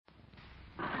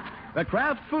The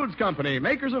Kraft Foods Company,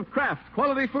 makers of Kraft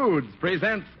Quality Foods,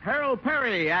 presents Harold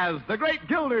Perry as the Great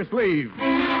Gildersleeve.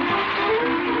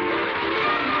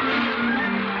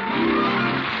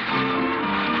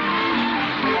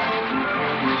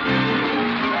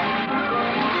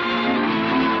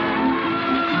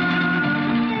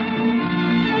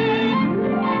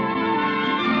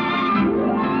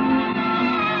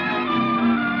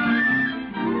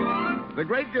 The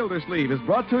Great Gildersleeve is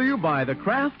brought to you by the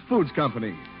Kraft Foods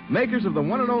Company, makers of the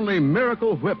one and only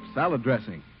Miracle Whip salad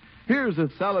dressing. Here's a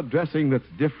salad dressing that's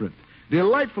different,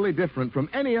 delightfully different from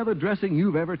any other dressing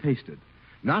you've ever tasted.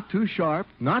 Not too sharp,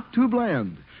 not too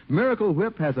bland. Miracle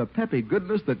Whip has a peppy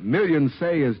goodness that millions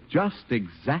say is just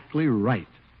exactly right.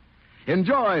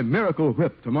 Enjoy Miracle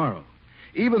Whip tomorrow.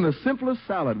 Even the simplest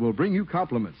salad will bring you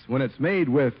compliments when it's made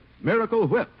with Miracle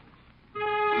Whip.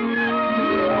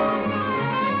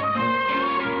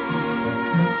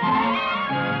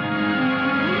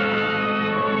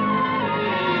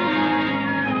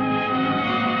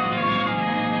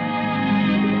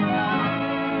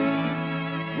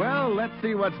 Let's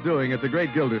see what's doing at the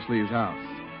Great Gildersleeve's house.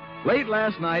 Late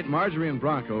last night, Marjorie and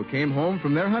Bronco came home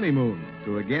from their honeymoon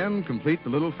to again complete the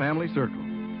little family circle.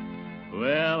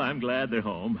 Well, I'm glad they're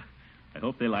home. I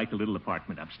hope they like the little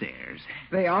apartment upstairs.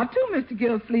 They are too, Mr.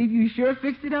 Gildersleeve. You sure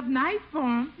fixed it up nice for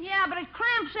them. Yeah, but it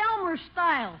cramps Elmer's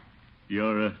style.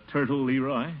 You're a turtle,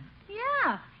 Leroy?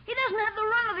 Yeah, he doesn't have the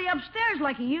run of the upstairs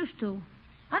like he used to.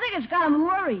 I think it's got him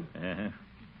worried.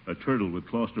 A turtle with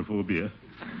claustrophobia.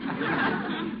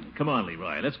 Come on,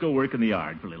 Leroy. Let's go work in the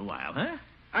yard for a little while, huh?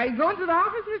 Are you going to the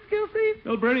office, Mr. Gildersleeve?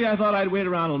 Well, Bertie, I thought I'd wait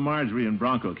around till Marjorie and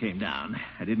Bronco came down.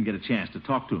 I didn't get a chance to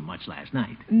talk to them much last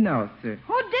night. No, sir.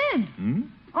 Who did?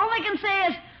 All they can say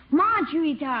is,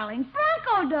 Marjorie, darling,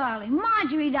 Bronco, darling,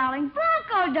 Marjorie, darling,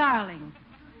 Bronco, darling.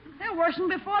 They're worse than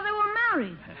before they were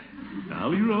married. Now,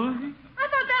 Leroy? I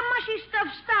thought that mushy stuff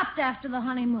stopped after the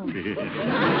honeymoon.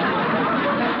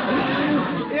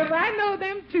 If I know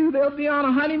them two, they'll be on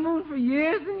a honeymoon for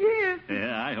years and years.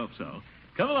 Yeah, I hope so.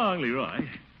 Come along, Leroy.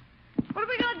 What are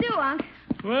we going to do, Unc?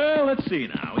 Well, let's see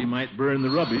now. We might burn the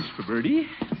rubbish for Bertie.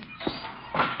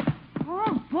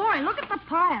 Oh, boy, look at the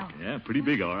pile. Yeah, pretty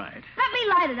big, all right. Let me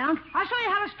light it, Unc. I'll show you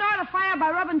how to start a fire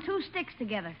by rubbing two sticks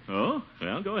together. Oh?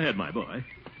 Well, go ahead, my boy.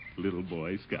 Little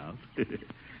boy scout.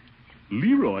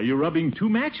 Leroy, you're rubbing two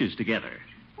matches together.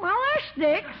 Well,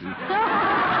 they're sticks.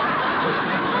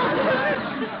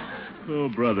 Oh,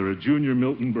 brother, a junior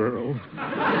Milton Berle.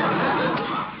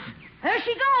 There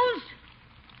she goes.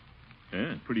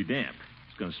 Yeah, pretty damp.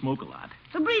 It's going to smoke a lot.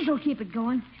 The breeze will keep it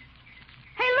going.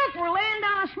 Hey, look, we're laying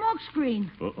down a smoke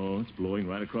screen. Uh-oh, it's blowing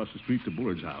right across the street to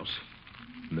Bullard's house.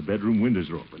 And the bedroom windows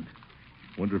are open.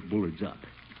 Wonder if Bullard's up.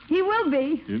 He will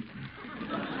be. Yep.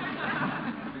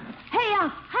 Hey,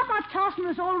 how about tossing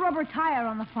this old rubber tire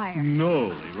on the fire? No,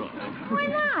 Leroy. Why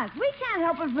not? We can't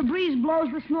help if the breeze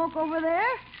blows the smoke over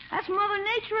there. That's Mother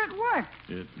Nature at work.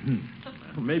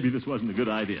 Well, maybe this wasn't a good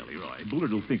idea, Leroy.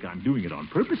 Bullard will think I'm doing it on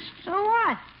purpose. So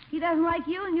what? He doesn't like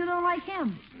you and you don't like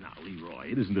him. Now,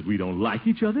 Leroy, it isn't that we don't like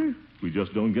each other. We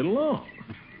just don't get along.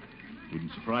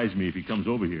 Wouldn't surprise me if he comes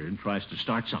over here and tries to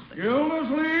start something.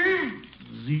 Gildersleeve!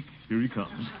 Zeke, here he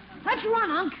comes. Let's run,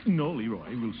 Unc. No,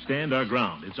 Leroy, we'll stand our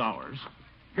ground. It's ours.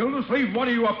 Gildersleeve, what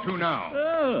are you up to now?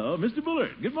 Oh, Mr.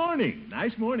 Bullard, good morning.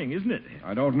 Nice morning, isn't it?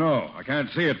 I don't know. I can't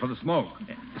see it for the smoke.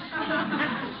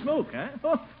 Smoke,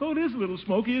 huh? Oh, it is a little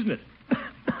smoky, isn't it?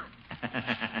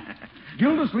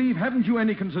 Gildersleeve, haven't you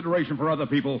any consideration for other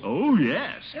people? Oh,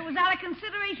 yes. It was out of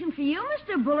consideration for you,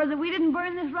 Mr. Bullard, that we didn't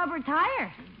burn this rubber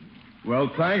tire. Well,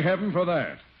 thank heaven for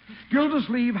that.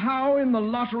 Gildersleeve, how in the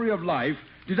lottery of life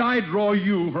did I draw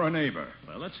you for a neighbor?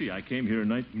 Well, let's see. I came here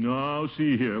night. No,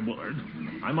 see here, Bullard.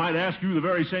 I might ask you the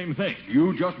very same thing.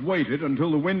 You just waited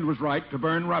until the wind was right to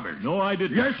burn rubber. No, I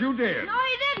didn't. Yes, you did. No,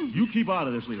 he didn't. You keep out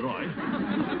of this, Leroy.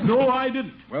 No, I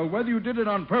didn't. Well, whether you did it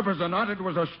on purpose or not, it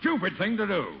was a stupid thing to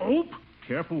do. Oh,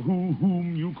 careful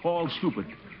whom you call stupid.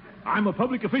 I'm a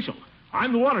public official.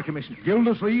 I'm the water commissioner.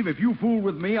 Gildersleeve, if you fool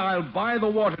with me, I'll buy the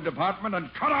water department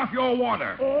and cut off your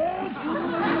water.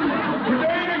 Oh! Good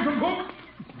day, nincompoop.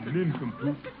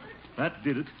 Nincompoop. That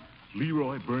did it.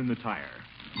 Leroy burned the tire.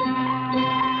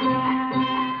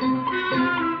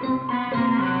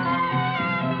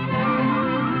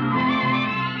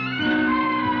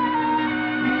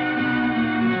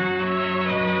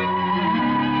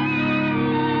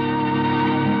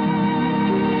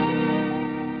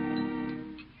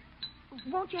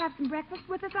 Won't you have some breakfast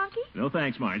with us, Unky? No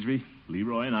thanks, Marjorie.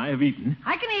 Leroy and I have eaten.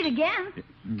 I can eat again.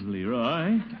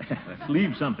 Leroy, let's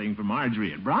leave something for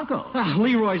Marjorie and Bronco. Oh,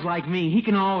 Leroy's like me. He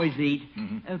can always eat.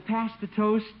 Pass the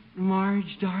toast,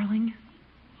 Marge, darling.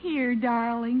 Here,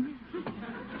 darling.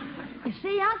 You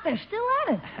see, Unc, they're still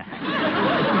at it.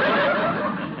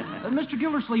 Mr.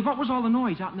 Gildersleeve, what was all the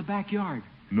noise out in the backyard?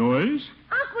 Noise?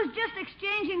 Unc was just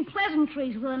exchanging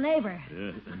pleasantries with a neighbor.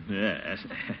 Yes.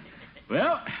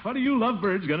 Well, what are you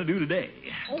lovebirds going to do today?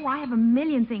 Oh, I have a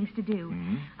million things to do.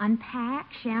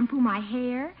 Unpack, shampoo my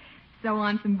hair, sew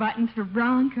on some buttons for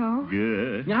Bronco.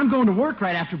 Good. Yeah, I'm going to work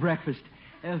right after breakfast.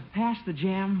 Pass the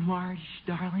jam, Marge,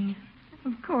 darling.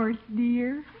 Of course,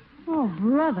 dear. Oh,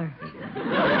 brother.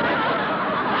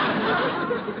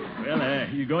 Well,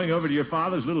 you going over to your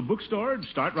father's little bookstore and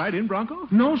start right in, Bronco?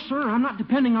 No, sir, I'm not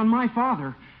depending on my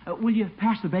father. Will you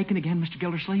pass the bacon again, Mr.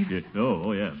 Gildersleeve? Yeah.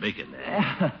 Oh, yeah, bacon.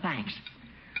 Thanks.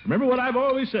 Remember what I've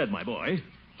always said, my boy.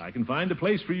 I can find a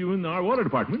place for you in our water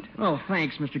department. Oh,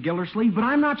 thanks, Mr. Gildersleeve, but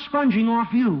I'm not sponging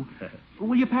off you.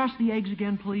 Will you pass the eggs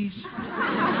again, please?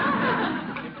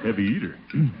 Heavy eater.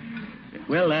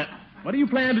 Well, what do you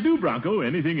plan to do, Bronco?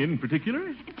 Anything in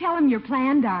particular? Tell him your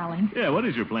plan, darling. Yeah, what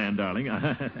is your plan, darling?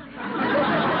 I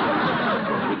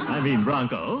mean,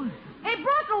 Bronco. Hey,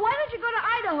 Bronco, why don't you go to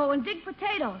Idaho and dig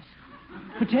potatoes?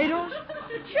 Potatoes?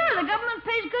 Sure, the government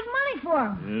pays good money for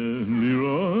them.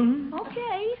 Leroy?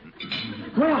 Okay.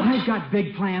 Well, I've got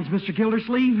big plans, Mr.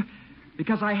 Gildersleeve,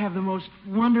 because I have the most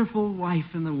wonderful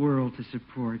wife in the world to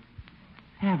support.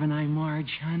 Haven't I,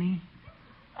 Marge, honey?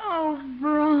 Oh,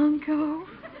 Bronco.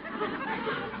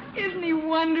 Isn't he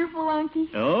wonderful, Unky?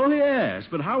 Oh, yes,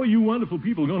 but how are you wonderful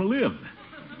people going to live?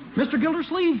 Mr.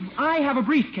 Gildersleeve, I have a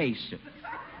briefcase.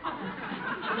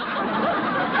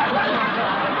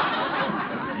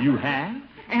 You have?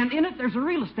 And in it, there's a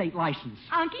real estate license.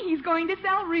 Unky, he's going to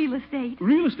sell real estate.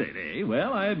 Real estate, eh?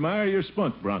 Well, I admire your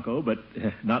spunk, Bronco, but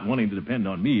not wanting to depend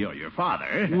on me or your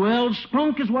father. Well,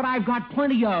 spunk is what I've got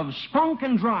plenty of. Spunk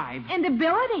and drive. And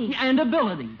ability. And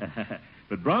ability.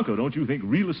 But, Bronco, don't you think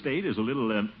real estate is a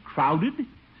little crowded?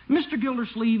 Mr.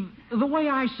 Gildersleeve, the way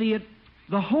I see it,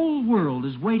 the whole world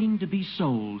is waiting to be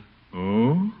sold.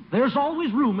 Oh? There's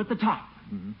always room at the top.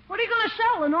 What are you going to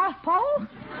sell, the North Pole?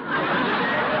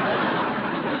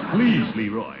 Please,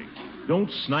 Leroy,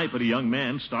 don't snipe at a young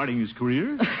man starting his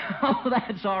career. Oh,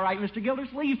 that's all right, Mr.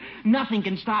 Gildersleeve. Nothing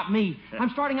can stop me. I'm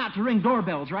starting out to ring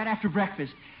doorbells right after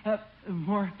breakfast.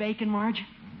 More bacon, Marge?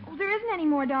 Oh, there isn't any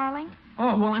more, darling.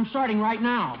 Oh, well, I'm starting right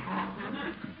now.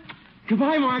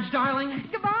 Goodbye, Marge, darling.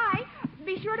 Goodbye.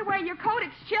 Be sure to wear your coat.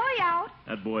 It's chilly out.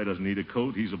 That boy doesn't need a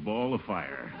coat. He's a ball of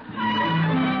fire.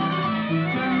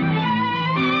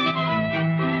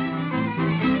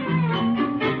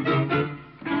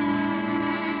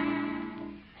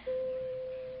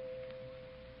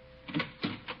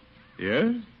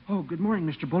 Yes? Oh, good morning,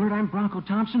 Mr. Bullard. I'm Bronco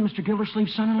Thompson, Mr.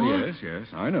 Gildersleeve's son-in-law. Yes,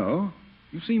 I know.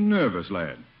 You seem nervous,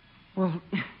 lad. Well,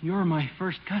 you're my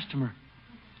first customer.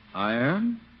 I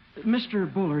am?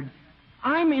 Mr. Bullard,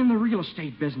 I'm in the real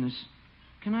estate business.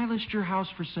 Can I list your house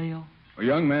for sale? Well,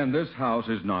 young man, this house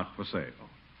is not for sale.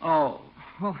 Oh,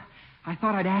 well, I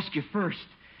thought I'd ask you first.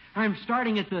 I'm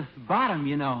starting at the bottom,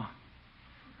 you know.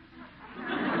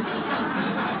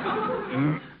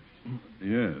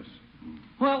 Yes.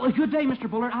 Well, a good day, Mr.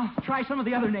 Bullard. I'll try some of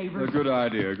the other neighbors. A good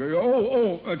idea.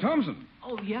 Thompson.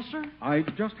 Oh, yes, sir? I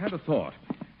just had a thought.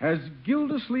 Has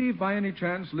Gildersleeve, by any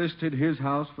chance, listed his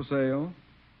house for sale?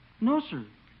 No, sir.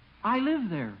 I live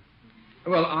there.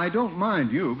 Well, I don't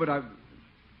mind you, but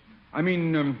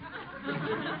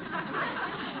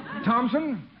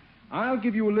Thompson, I'll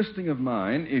give you a listing of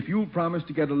mine if you'll promise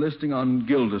to get a listing on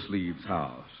Gildersleeve's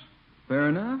house. Fair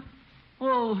enough?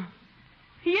 Well,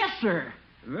 yes, sir.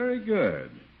 Very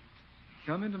good.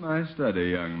 Come into my study,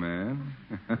 young man.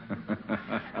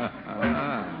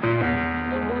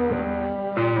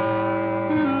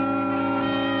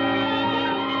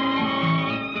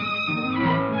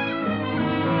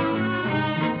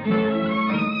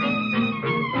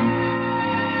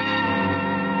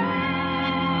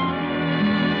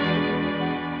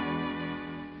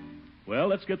 Well,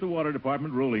 let's get the water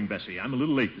department rolling, Bessie. I'm a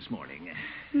little late this morning.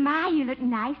 My, you look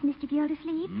nice, Mr.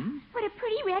 Gildersleeve. What a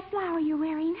pretty red flower you're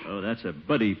wearing. Oh, that's a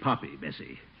buddy poppy,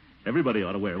 Bessie. Everybody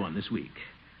ought to wear one this week.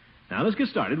 Now, let's get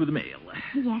started with the mail.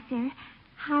 Yes, sir.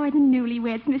 How are the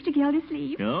newlyweds, Mr.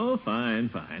 Gildersleeve? Oh, fine.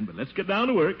 But let's get down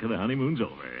to work till the honeymoon's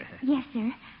over. Yes,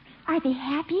 sir. Are they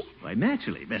happy? Why,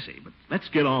 naturally, Bessie, but let's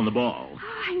get on the ball.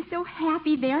 Oh, I'm so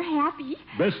happy they're happy.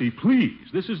 Bessie,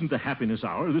 please. This isn't the happiness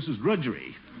hour. This is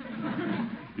drudgery.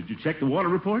 Did you check the water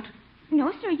report?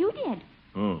 No, sir, you did.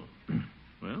 Oh.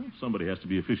 Well, somebody has to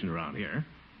be efficient around here.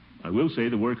 I will say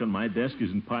the work on my desk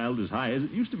isn't piled as high as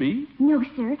it used to be. No,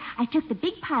 sir. I took the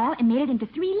big pile and made it into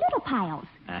 3 little piles.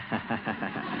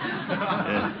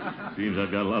 Seems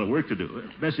I've got a lot of work to do.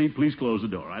 Bessie, please close the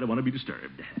door. I don't want to be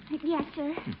disturbed. Yes,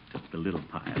 sir. Just a little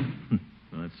pile.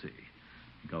 Let's see.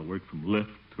 I think I'll work from left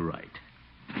to right.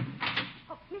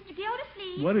 Oh, Mr.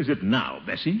 Gildersleeve. What is it now,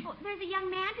 Bessie? Oh, there's a young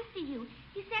man to see you.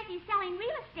 He says he's selling real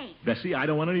estate. Bessie, I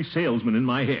don't want any salesman in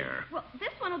my hair. Well, this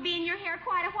one will be in your hair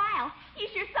quite a while.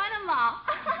 He's your son-in-law.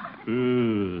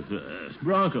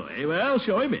 Bronco, eh? Well,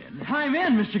 show him in. I'm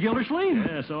in, Mr. Gildersleeve.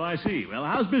 Yeah, so I see. Well,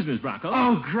 how's business, Bronco?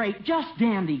 Oh, great. Just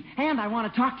dandy. And I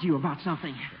want to talk to you about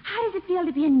something. How does it feel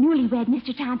to be a newlywed,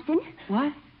 Mr. Thompson?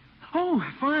 What? Oh,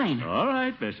 fine. All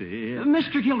right, Bessie.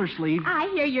 Mr. Gildersleeve. I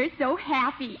hear you're so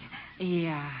happy.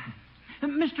 Yeah.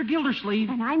 Mr. Gildersleeve.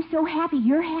 And I'm so happy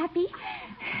you're happy.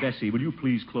 Bessie, will you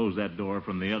please close that door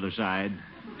from the other side?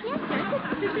 Yes, sir.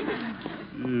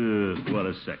 What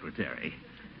a secretary.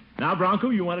 Now,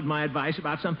 Bronco, you wanted my advice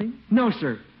about something? No,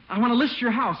 sir. I want to list your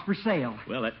house for sale.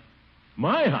 Well, at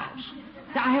my house.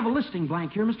 I have a listing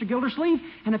blank here, Mr. Gildersleeve,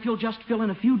 and if you'll just fill in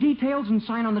a few details and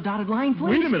sign on the dotted line,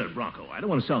 please. Wait a minute, Bronco. I don't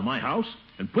want to sell my house.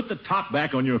 And put the top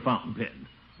back on your fountain pen.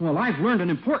 Well, I've learned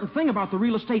an important thing about the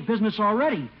real estate business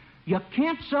already. You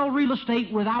can't sell real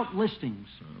estate without listings.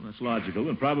 Well, that's logical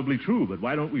and probably true, but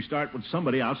why don't we start with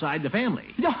somebody outside the family?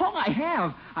 No, I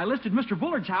have. I listed Mr.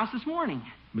 Bullard's house this morning.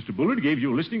 Mr. Bullard gave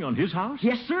you a listing on his house?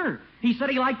 Yes, sir. He said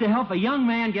he liked to help a young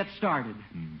man get started.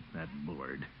 That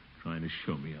Bullard, trying to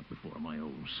show me up before my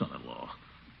own son-in-law.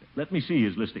 Let me see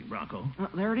his listing, Bronco.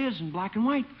 There it is in black and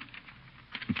white.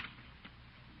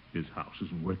 His house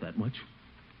isn't worth that much.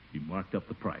 He marked up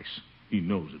the price. He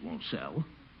knows it won't sell.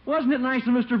 Wasn't it nice of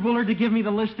Mr. Bullard to give me the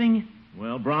listing?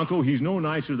 Well, Bronco, he's no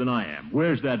nicer than I am.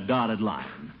 Where's that dotted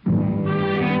line?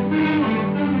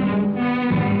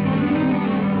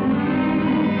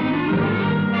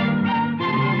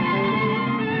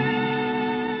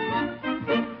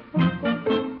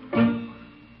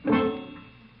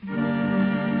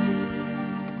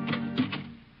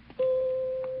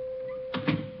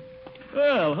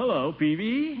 Well, hello,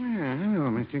 Peavy. Well, hello,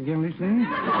 Mr. Gildersleeve.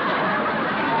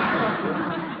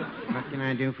 What can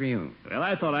I do for you? Well,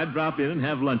 I thought I'd drop in and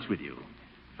have lunch with you.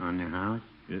 On the house?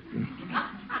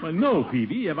 Well, no,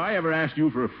 Peavy. Have I ever asked you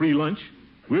for a free lunch?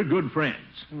 We're good friends.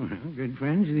 Well, good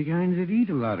friends are the kinds that eat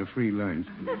a lot of free lunch.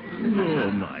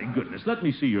 Oh, my goodness. Let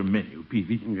me see your menu,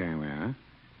 Peavy. Very well.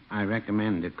 I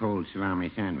recommend a cold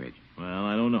salami sandwich. Well,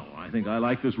 I don't know. I think I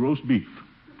like this roast beef.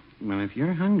 Well, if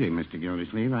you're hungry, Mr.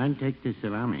 Gildersleeve, I'd take the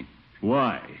salami.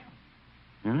 Why?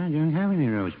 Well, I don't have any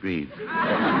roast beef.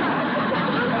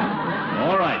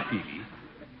 All right, Peavy.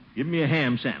 Give me a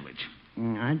ham sandwich.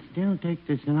 I'd still take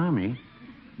the salami.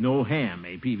 No ham,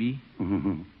 eh, Peavy?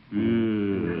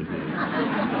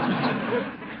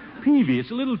 Peavy,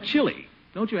 it's a little chilly.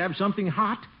 Don't you have something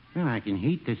hot? Well, I can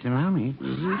heat the salami.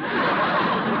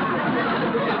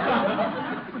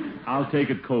 I'll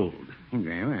take it cold.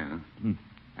 Very well.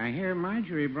 I hear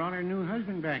Marjorie brought her new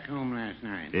husband back home last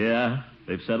night. Yeah,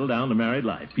 they've settled down to married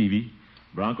life, Peavy.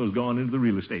 Bronco's gone into the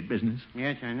real estate business.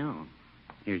 Yes, I know.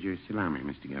 Here's your salami,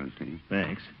 Mr. Gildersleeve.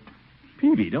 Thanks.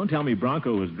 Peavy, don't tell me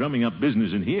Bronco was drumming up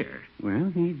business in here.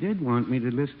 Well, he did want me to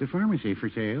list the pharmacy for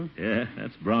sale. Yeah,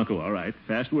 that's Bronco, all right.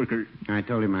 Fast worker. I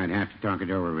told him I'd have to talk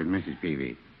it over with Mrs.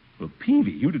 Peavy. Well,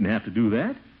 Peavy, you didn't have to do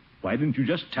that. Why didn't you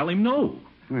just tell him no?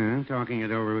 Well, talking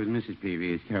it over with Mrs.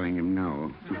 Peavy is telling him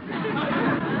no.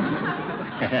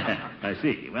 I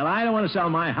see. Well, I don't want to sell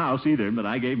my house either, but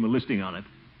I gave him a listing on it.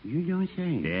 You don't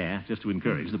say. Yeah, just to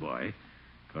encourage the boy.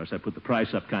 Of course, I put the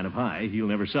price up kind of high. He'll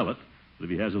never sell it. But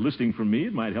if he has a listing from me,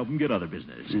 it might help him get other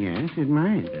business. Yes, it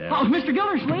might. Yeah. Oh, Mr.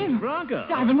 Gildersleeve. Bronco.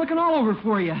 I've been looking all over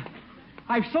for you.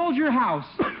 I've sold your house.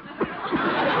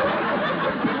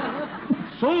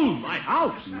 Sold my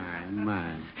house?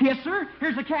 My. Yes, sir.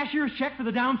 Here's the cashier's check for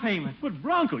the down payment. But,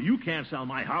 Bronco, you can't sell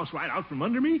my house right out from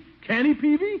under me. Can he,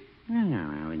 Peavy? Well,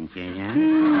 no, I wouldn't say that.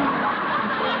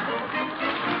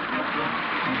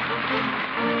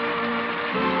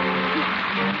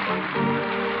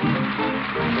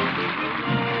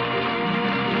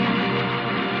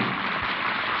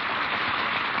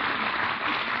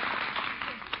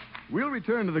 We'll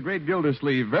return to the great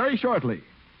Gildersleeve very shortly.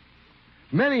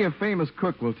 Many a famous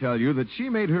cook will tell you that she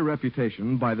made her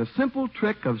reputation by the simple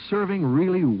trick of serving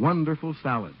really wonderful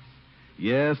salads.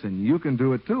 Yes, and you can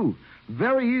do it too.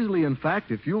 Very easily, in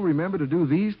fact, if you'll remember to do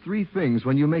these three things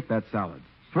when you make that salad.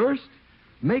 First,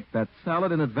 make that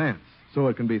salad in advance so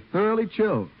it can be thoroughly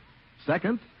chilled.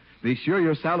 Second, be sure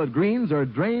your salad greens are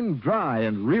drained dry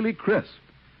and really crisp.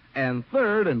 And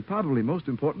third, and probably most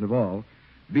important of all,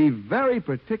 be very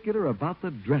particular about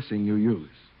the dressing you use.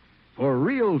 For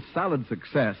real salad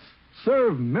success,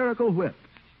 serve Miracle Whip.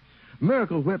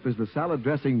 Miracle Whip is the salad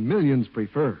dressing millions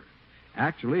prefer.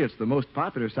 Actually, it's the most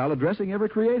popular salad dressing ever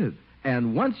created.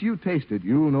 And once you taste it,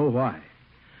 you'll know why.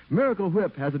 Miracle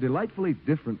Whip has a delightfully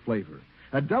different flavor.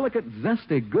 A delicate,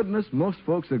 zesty goodness most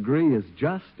folks agree is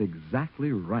just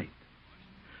exactly right.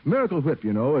 Miracle Whip,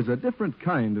 you know, is a different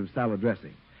kind of salad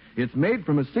dressing. It's made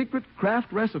from a secret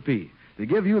craft recipe to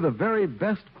give you the very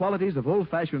best qualities of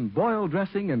old-fashioned boiled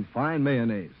dressing and fine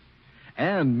mayonnaise.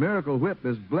 And Miracle Whip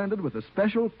is blended with a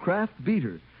special craft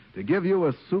beater to give you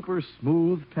a super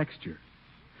smooth texture.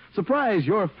 Surprise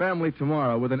your family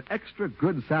tomorrow with an extra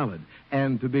good salad,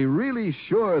 and to be really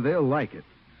sure they'll like it,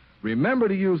 remember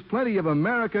to use plenty of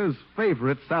America's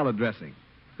favorite salad dressing,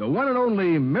 the one and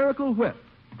only Miracle Whip.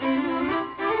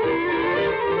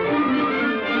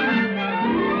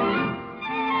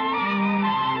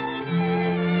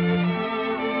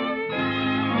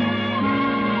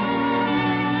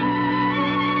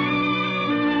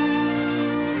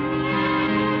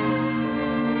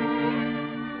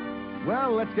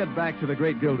 Well, let's get back to the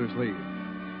great Gildersleeve.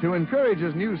 To encourage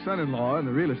his new son-in-law in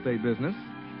the real estate business,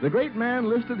 the great man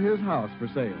listed his house for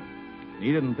sale.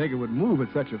 He didn't think it would move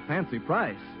at such a fancy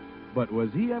price, but was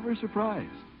he ever surprised?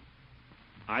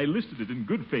 I listed it in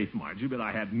good faith, Margie, but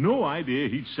I had no idea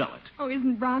he'd sell it. Oh,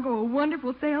 isn't Bronco a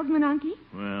wonderful salesman, Unky?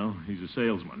 Well, he's a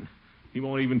salesman. He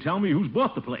won't even tell me who's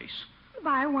bought the place. The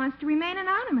buyer wants to remain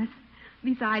anonymous.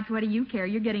 Besides, what do you care?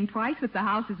 You're getting twice what the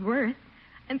house is worth.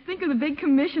 And think of the big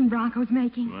commission Bronco's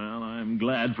making. Well, I'm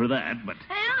glad for that, but...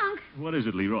 Hey, Unc, What is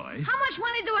it, Leroy? how much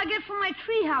money do I get for my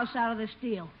treehouse out of this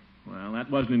deal? Well, that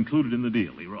wasn't included in the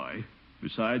deal, Leroy.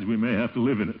 Besides, we may have to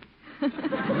live in it.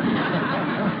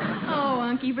 Oh,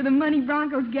 Unky, for the money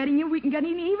Bronco's getting you, we can get an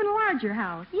even larger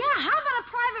house. Yeah, how about a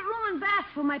private room and bath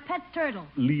for my pet turtle?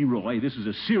 Leroy, this is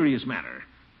a serious matter.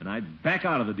 And I'd back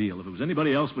out of the deal if it was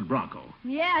anybody else but Bronco.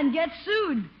 Yeah, and get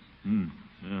sued. Well,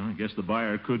 I guess the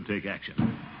buyer could take action.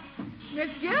 Miss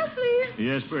Gildersleeve,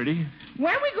 Yes, Bertie?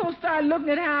 when we gonna start looking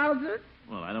at houses?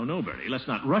 Well, I don't know, Bertie. Let's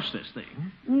not rush this thing.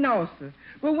 No, sir.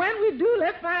 But when we do,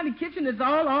 let's find a kitchen that's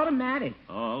all automatic.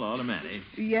 All automatic.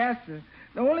 Yes, sir.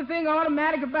 The only thing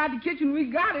automatic about the kitchen we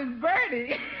got is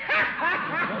Bertie.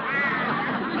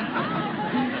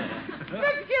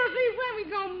 Mr. Gildersleeve, when we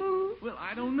gonna move? Well,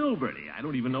 I don't know, Bertie. I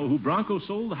don't even know who Bronco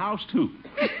sold the house to.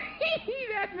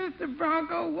 That Mr.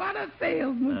 Bronco, what a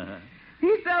salesman.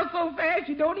 He sells so fast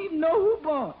you don't even know who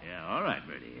bought. Yeah, all right,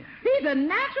 Bertie. He's a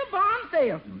natural born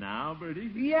salesman. Now, Bertie?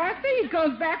 Yes, he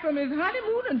comes back from his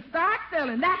honeymoon and starts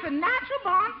selling. That's a natural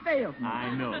born salesman.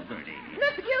 I know, Bertie.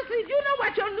 Mr. Gildersleeve, do you know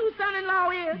what your new son-in-law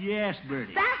is? Yes,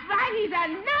 Bertie. That's right, he's a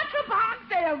natural born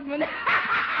salesman.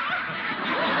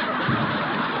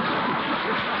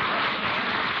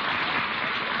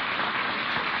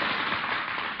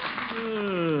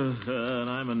 And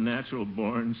I'm a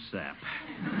natural-born sap.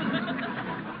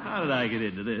 How did I get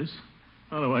into this?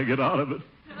 How do I get out of it?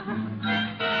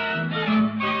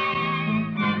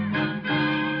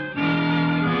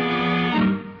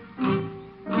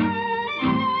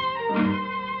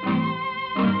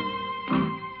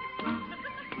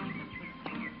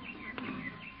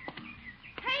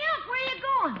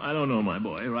 I don't know, my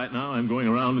boy. Right now, I'm going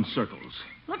around in circles.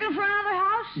 Looking for another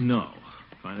house? No.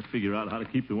 Trying to figure out how to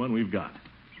keep the one we've got.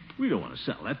 We don't want to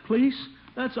sell that place.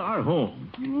 That's our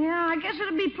home. Yeah, I guess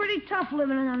it'd be pretty tough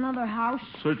living in another house.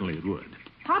 Certainly it would.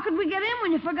 How could we get in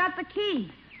when you forgot the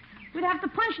key? We'd have to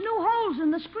punch new holes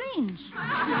in the screens.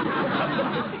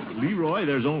 Leroy,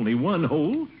 there's only one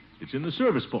hole. It's in the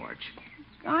service porch.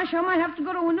 Gosh, I might have to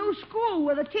go to a new school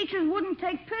where the teachers wouldn't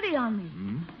take pity on me.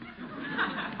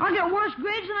 I'll get worse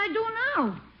grades than I do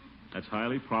now. That's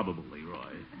highly probable,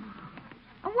 Leroy.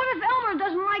 And what if Elmer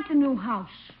doesn't like the new house?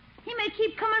 He may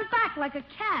keep coming back like a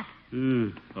cat.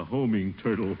 A homing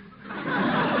turtle.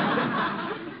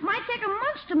 Might take 'em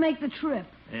months to make the trip.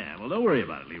 Yeah, well, don't worry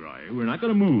about it, Leroy. We're not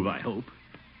going to move, I hope.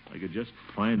 I could just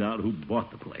find out who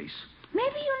bought the place.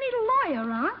 Maybe you need a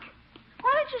lawyer, Unc.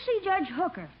 Why don't you see Judge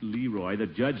Hooker? Leroy, the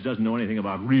judge doesn't know anything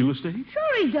about real estate.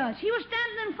 Sure he does. He was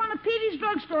standing in front of Petey's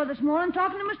drugstore this morning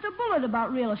talking to Mr. Bullard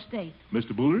about real estate.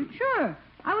 Mr. Bullard? Sure.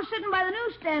 I was sitting by the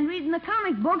newsstand reading the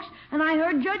comic books, and I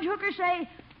heard Judge Hooker say,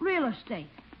 real estate.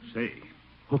 Say,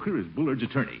 Hooker is Bullard's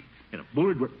attorney. And if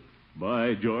Bullard were...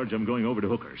 By George, I'm going over to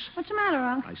Hooker's. What's the matter,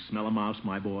 Unc? I smell a mouse,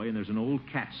 my boy, and there's an old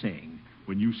cat saying,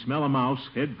 when you smell a mouse,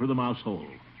 head for the mouse hole.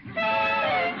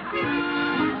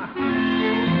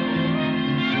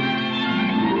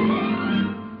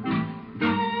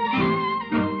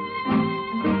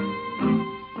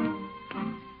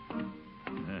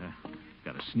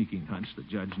 Got a sneaking hunch the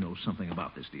judge knows something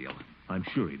about this deal. I'm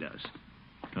sure he does.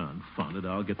 Confound Confound it,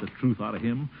 I'll get the truth out of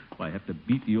him if I have to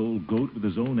beat the old goat with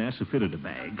his own asafoetida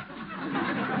bag.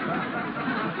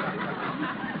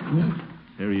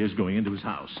 There he is going into his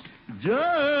house.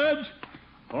 Judge!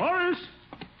 Horace!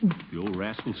 The old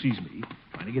rascal sees me,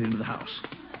 trying to get into the house.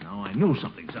 Now I know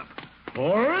something's up.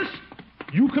 Horace!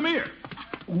 You come here.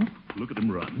 Oop, look at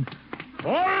him run.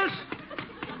 Horace!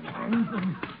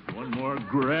 One more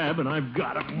grab and I've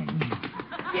got him.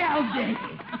 Gildy,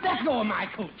 let go of my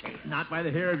coat. Not by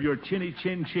the hair of your chinny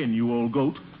chin, you old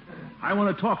goat. I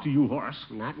want to talk to you, Horace.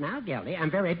 Not now, Gildy. I'm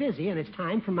very busy, and it's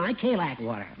time for my Kalak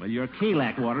water. Well, your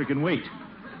Kalak water can wait.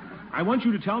 I want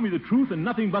you to tell me the truth and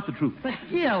nothing but the truth. But,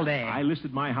 Gildy... I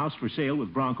listed my house for sale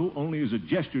with Bronco only as a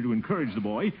gesture to encourage the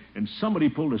boy, and somebody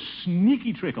pulled a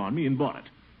sneaky trick on me and bought it.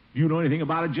 Do you know anything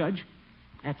about it, Judge?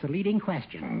 That's a leading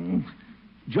question.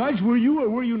 Judge, were you or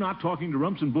were you not talking to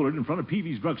Rumson Bullard in front of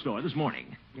Peavy's drugstore this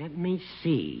morning? Let me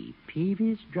see.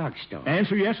 Peavy's drugstore.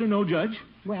 Answer yes or no, Judge.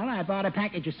 Well, I bought a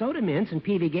package of soda mints, and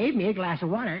Peavy gave me a glass of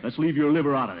water. Let's leave your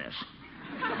liver out of this.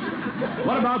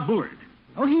 What about Bullard?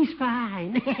 Oh, he's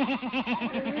fine.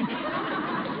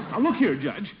 Now, look here,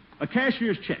 Judge. A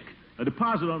cashier's check. A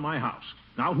deposit on my house.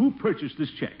 Now, who purchased this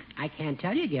check? I can't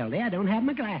tell you, Gildy. I don't have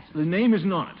my glasses. The name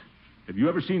isn't on it. Have you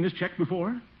ever seen this check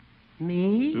before?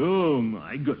 Me? Oh,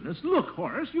 my goodness. Look,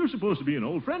 Horace, you're supposed to be an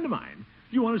old friend of mine.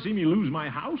 Do you want to see me lose my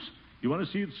house? You want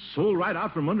to see it sold right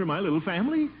out from under my little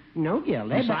family? No,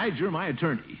 Gildy. Besides, you're my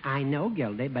attorney. I know,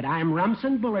 Gildy, but I'm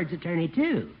Rumson Bullard's attorney,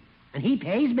 too. And he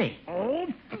pays me. Oh?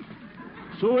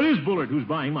 So it is Bullard who's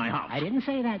buying my house. I didn't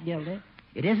say that, Gildy.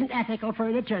 It isn't ethical for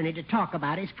an attorney to talk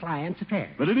about his client's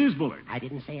affairs. But it is Bullard. I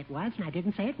didn't say it was, and I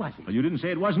didn't say it wasn't. Well, you didn't say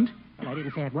it wasn't? Well, I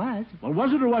didn't say it was. Well,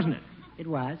 was it or wasn't it? It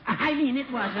was. I mean,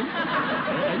 it wasn't.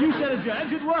 You said it,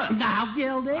 Judge. It was. Now,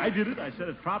 Gildy. I did it. I set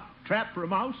a trap for a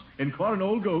mouse and caught an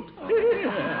old goat.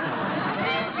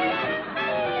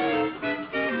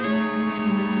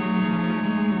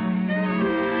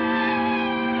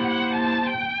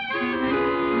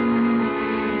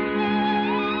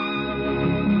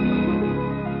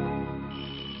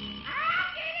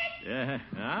 Yeah,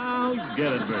 I'll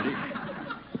get it, Bertie.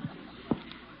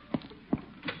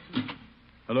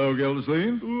 Hello,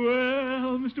 Gildersleeve.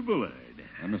 Well, Mr. Bullard.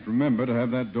 I must remember to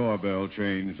have that doorbell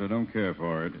changed. I don't care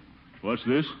for it. What's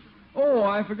this? Oh,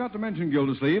 I forgot to mention,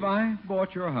 Gildersleeve, I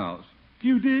bought your house.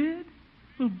 You did?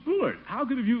 Well, Bullard, how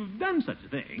could have you done such a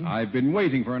thing? I've been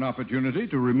waiting for an opportunity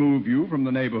to remove you from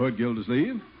the neighborhood,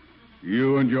 Gildersleeve.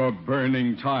 You and your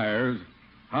burning tires.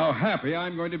 How happy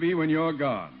I'm going to be when you're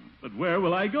gone. But where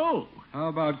will I go? How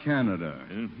about Canada?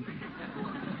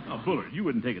 Now, Bullard, you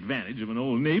wouldn't take advantage of an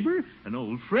old neighbor, an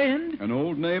old friend. An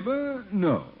old neighbor?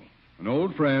 No. An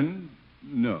old friend?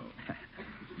 No.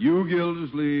 You,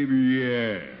 Gildersleeve?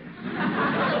 Yes.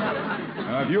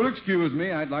 Now, if you'll excuse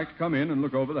me, I'd like to come in and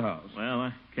look over the house. Well,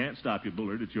 I can't stop you,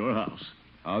 Bullard. It's your house.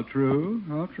 How true?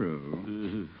 How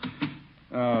true.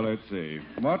 Now, let's see.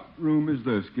 What room is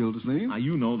this, Gildersleeve? Now,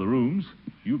 you know the rooms.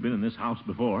 You've been in this house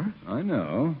before. I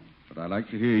know, but I'd like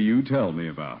to hear you tell me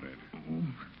about it.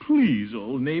 Please,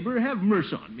 old neighbor, have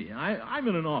mercy on me. I'm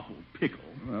in an awful pickle.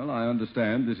 Well, I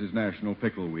understand this is National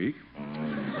Pickle Week.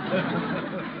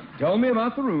 Tell me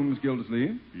about the rooms,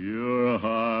 Gildersleeve. You're a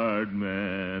hard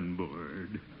man,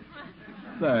 Bullard.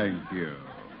 Thank you.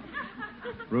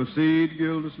 Proceed,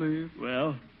 Gildersleeve.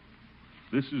 Well,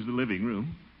 this is the living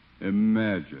room.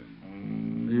 Imagine.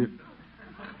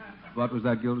 What was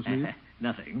that, Gildersleeve?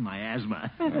 Nothing. My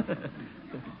asthma.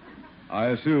 I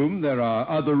assume there are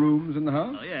other rooms in the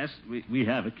house? Oh, yes. We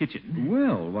have a kitchen.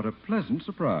 Well, what a pleasant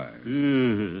surprise.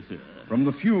 From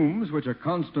the fumes which are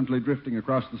constantly drifting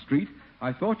across the street,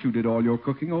 I thought you did all your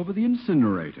cooking over the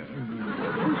incinerator.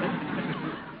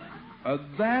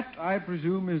 That, I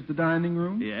presume, is the dining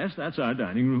room? Yes, that's our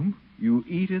dining room. You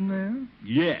eat in there?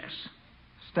 Yes.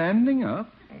 Standing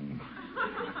up?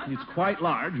 It's quite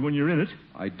large when you're in it.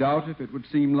 I doubt if it would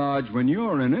seem large when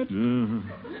you're in it.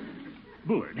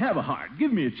 Bullard, have a heart.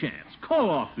 Give me a chance. Call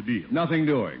off the deal. Nothing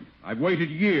doing. I've waited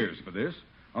years for this.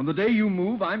 On the day you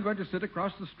move, I'm going to sit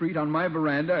across the street on my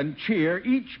veranda and cheer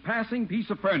each passing piece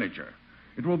of furniture.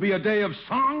 It will be a day of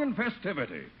song and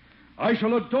festivity. I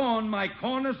shall adorn my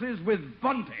cornices with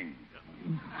bunting.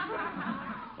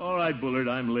 All right, Bullard,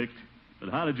 I'm licked. But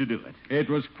how did you do it?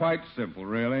 It was quite simple,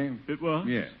 really. It was?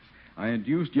 Yes. I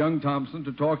induced young Thompson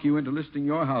to talk you into listing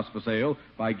your house for sale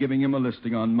by giving him a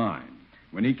listing on mine.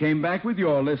 When he came back with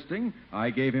your listing, I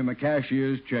gave him a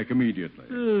cashier's check immediately.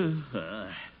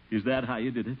 Is that how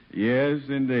you did it? Yes,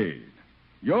 indeed.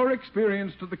 Your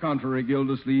experience to the contrary,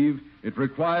 Gildersleeve, it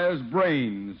requires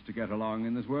brains to get along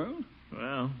in this world.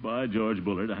 Well, by George,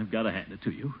 Bullard, I've got to hand it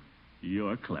to you.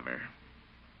 You're clever.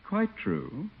 Quite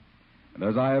true. And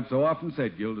as I have so often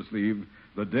said, Gildersleeve,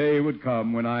 the day would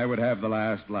come when I would have the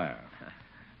last laugh.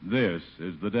 This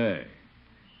is the day.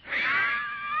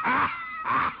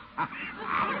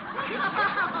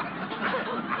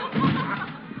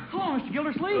 Hello, Mr.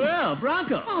 Gildersleeve. Well,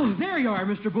 Bronco. Oh, there you are,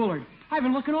 Mr. Bullard. I've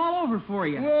been looking all over for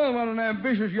you. Well, what an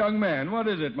ambitious young man. What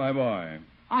is it, my boy?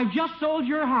 I've just sold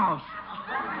your house.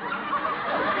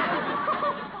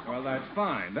 Well, that's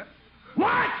fine.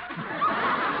 What?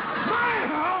 My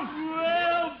house?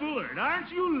 Well, Bullard, aren't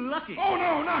you lucky? Oh,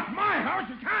 no, not my house.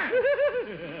 You can't.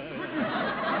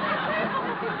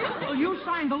 Well, you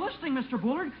signed the listing, Mr.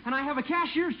 Bullard, and I have a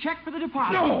cashier's check for the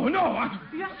deposit. No.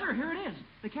 Yes, sir, here it is.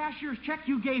 The cashier's check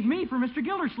you gave me for Mr.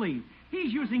 Gildersleeve.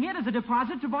 He's using it as a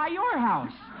deposit to buy your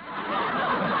house.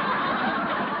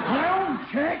 My own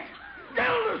check?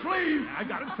 Gildersleeve! I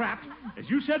got it trapped. As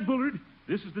you said, Bullard,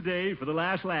 this is the day for the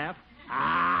last laugh.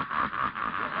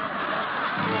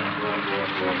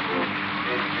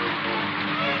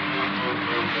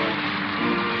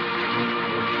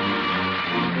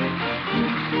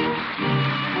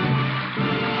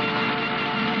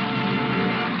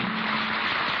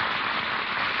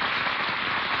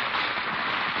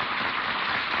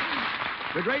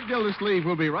 The Great Gildersleeve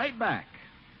will be right back.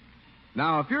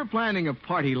 Now, if you're planning a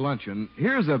party luncheon,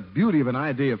 here's a beauty of an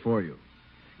idea for you.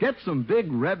 Get some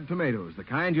big red tomatoes, the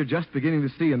kind you're just beginning to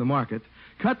see in the market.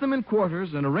 Cut them in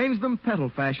quarters and arrange them petal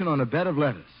fashion on a bed of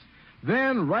lettuce.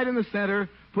 Then, right in the center,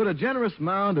 put a generous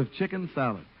mound of chicken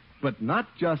salad. But not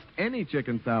just any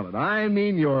chicken salad. I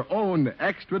mean your own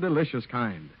extra delicious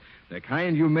kind. The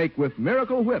kind you make with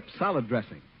Miracle Whip salad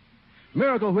dressing.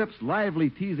 Miracle Whip's lively,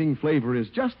 teasing flavor is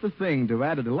just the thing to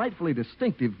add a delightfully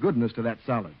distinctive goodness to that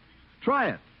salad. Try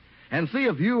it, and see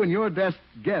if you and your guests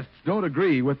don't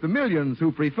agree with the millions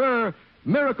who prefer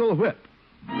Miracle Whip.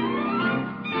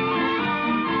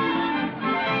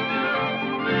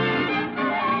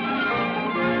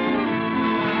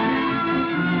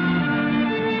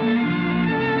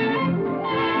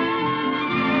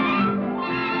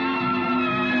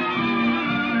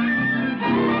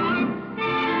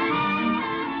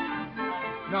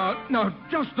 Now,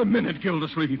 just a minute,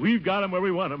 Gildersleeve. We've got him where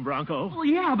we want him, Bronco. Well,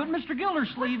 yeah, but Mr.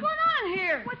 Gildersleeve... What's going on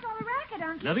here? What's all the racket,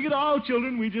 Uncle? Nothing at all,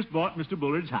 children. We just bought Mr.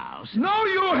 Bullard's house. No,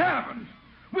 you haven't.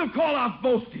 We'll call off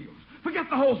both deals. Forget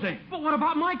the whole thing. But what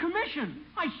about my commission?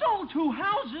 I sold 2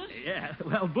 houses. Yeah,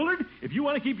 well, Bullard, if you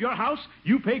want to keep your house,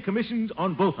 you pay commissions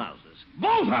on both houses.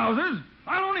 Both houses?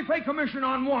 I'll only pay commission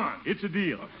on one. It's a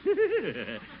deal.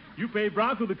 You pay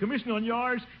Bronco the commission on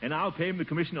yours, and I'll pay him the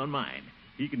commission on mine.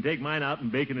 He can take mine out in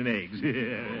bacon and eggs. Bronco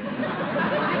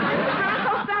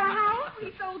sell a house? He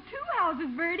sold 2 houses,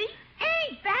 Bertie.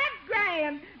 Ain't that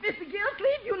grand? Mr.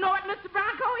 Gildersleeve, you know what Mr.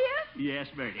 Bronco is? Yes,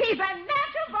 Bertie. He's a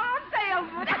natural born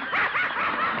salesman.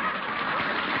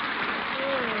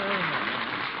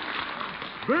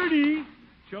 Bertie,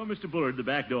 show Mr. Bullard the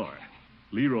back door.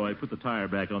 Leroy, put the tire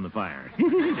back on the fire.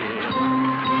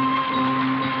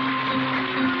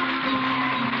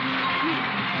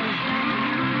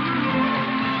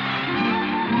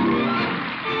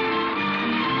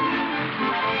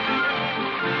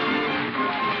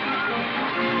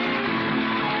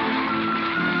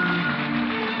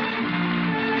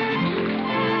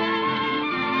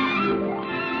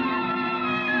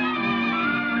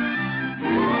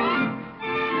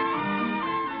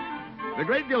 The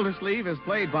Great Gildersleeve is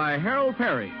played by Harold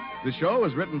Perry. The show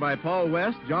was written by Paul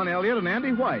West, John Elliott, and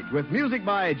Andy White, with music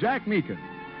by Jack Meakin.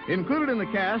 Included in the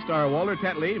cast are Walter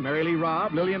Tetley, Mary Lee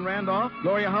Robb, Lillian Randolph,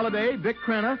 Gloria Holliday, Dick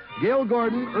Crenna, Gil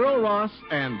Gordon, Earl Ross,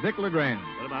 and Dick LeGrand.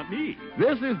 What about me?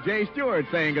 This is Jay Stewart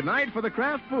saying goodnight for the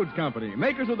Kraft Foods Company,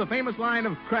 makers of the famous line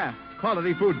of Kraft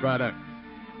quality food products.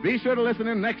 Be sure to listen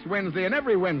in next Wednesday and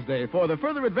every Wednesday for the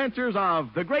further adventures of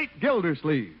the Great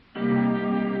Gildersleeve.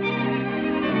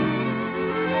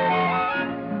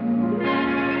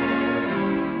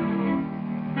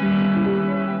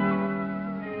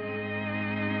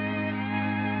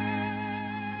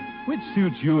 Which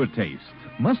suits your taste?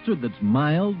 Mustard that's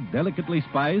mild, delicately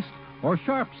spiced, or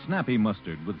sharp, snappy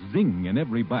mustard with zing in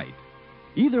every bite?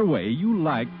 Either way, you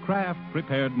like Kraft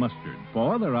prepared mustard,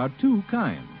 for there are 2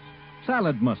 kinds.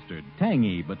 Salad mustard,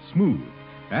 tangy but smooth,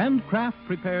 and Kraft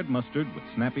prepared mustard with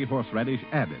snappy horseradish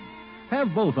added.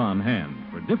 Have both on hand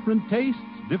for different tastes,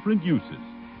 different uses.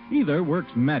 Either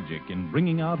works magic in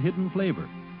bringing out hidden flavor.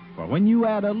 For when you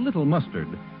add a little mustard,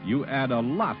 you add a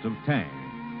lot of tang.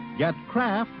 Get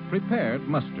Kraft prepared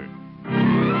mustard.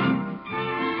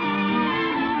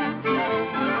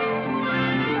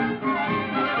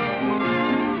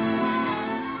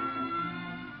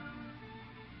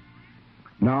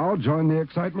 Now join the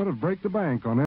excitement of Break the Bank on